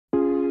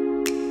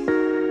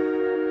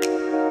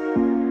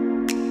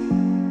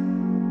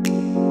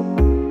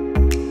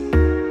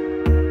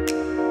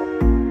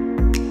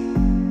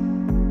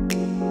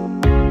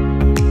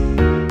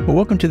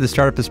welcome to the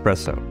Startup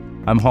Espresso.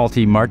 I'm Hall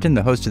T. Martin,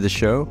 the host of the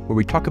show, where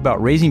we talk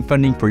about raising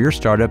funding for your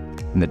startup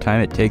and the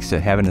time it takes to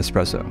have an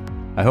espresso.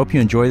 I hope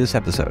you enjoy this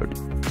episode.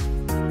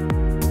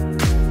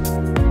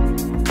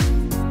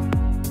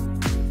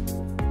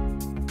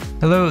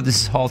 Hello,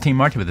 this is Hall T.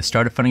 Martin with the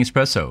Startup Funding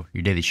Espresso,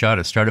 your daily shot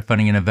of startup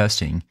funding and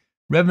investing.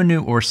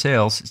 Revenue or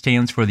sales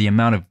stands for the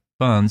amount of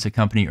funds a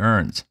company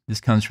earns.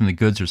 This comes from the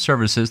goods or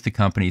services the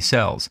company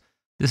sells.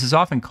 This is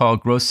often called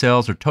gross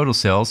sales or total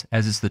sales,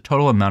 as it's the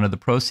total amount of the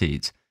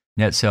proceeds.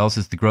 Net sales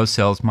is the gross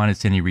sales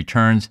minus any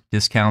returns,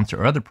 discounts,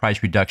 or other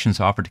price reductions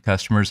offered to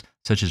customers,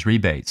 such as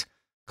rebates.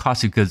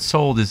 Cost of goods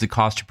sold is the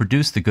cost to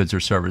produce the goods or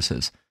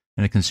services.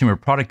 In a consumer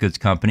product goods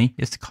company,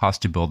 it's the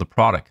cost to build a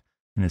product.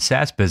 In a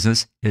SaaS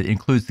business, it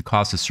includes the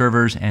cost of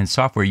servers and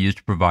software used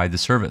to provide the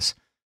service.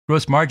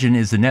 Gross margin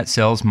is the net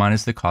sales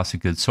minus the cost of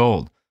goods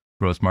sold.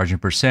 Gross margin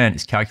percent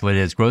is calculated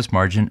as gross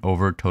margin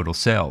over total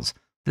sales.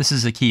 This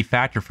is a key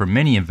factor for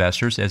many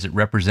investors as it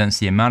represents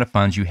the amount of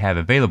funds you have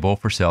available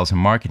for sales and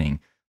marketing.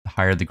 The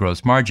higher the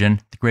gross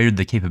margin, the greater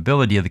the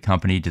capability of the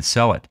company to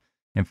sell it.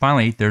 And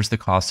finally, there's the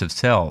cost of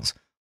sales.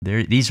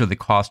 These are the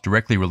costs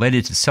directly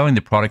related to selling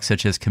the product,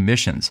 such as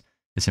commissions.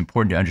 It's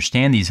important to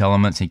understand these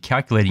elements in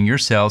calculating your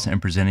sales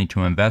and presenting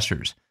to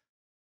investors.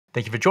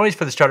 Thank you for joining us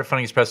for the Startup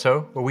Funding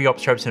Espresso, where we help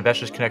startups and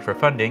investors connect for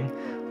funding.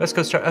 Let's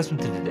go start listening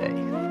to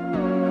today.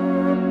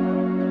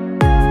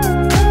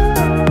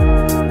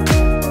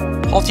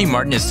 Hall T.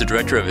 Martin is the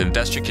director of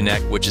Investor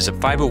Connect, which is a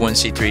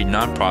 501c3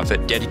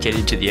 nonprofit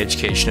dedicated to the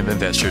education of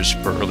investors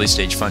for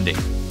early-stage funding.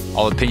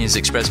 All opinions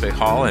expressed by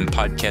Hall and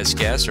podcast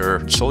guests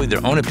are solely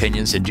their own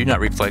opinions and do not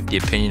reflect the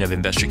opinion of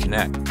Investor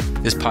Connect.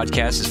 This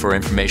podcast is for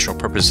informational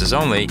purposes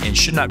only and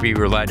should not be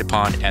relied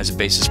upon as a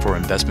basis for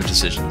investment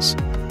decisions.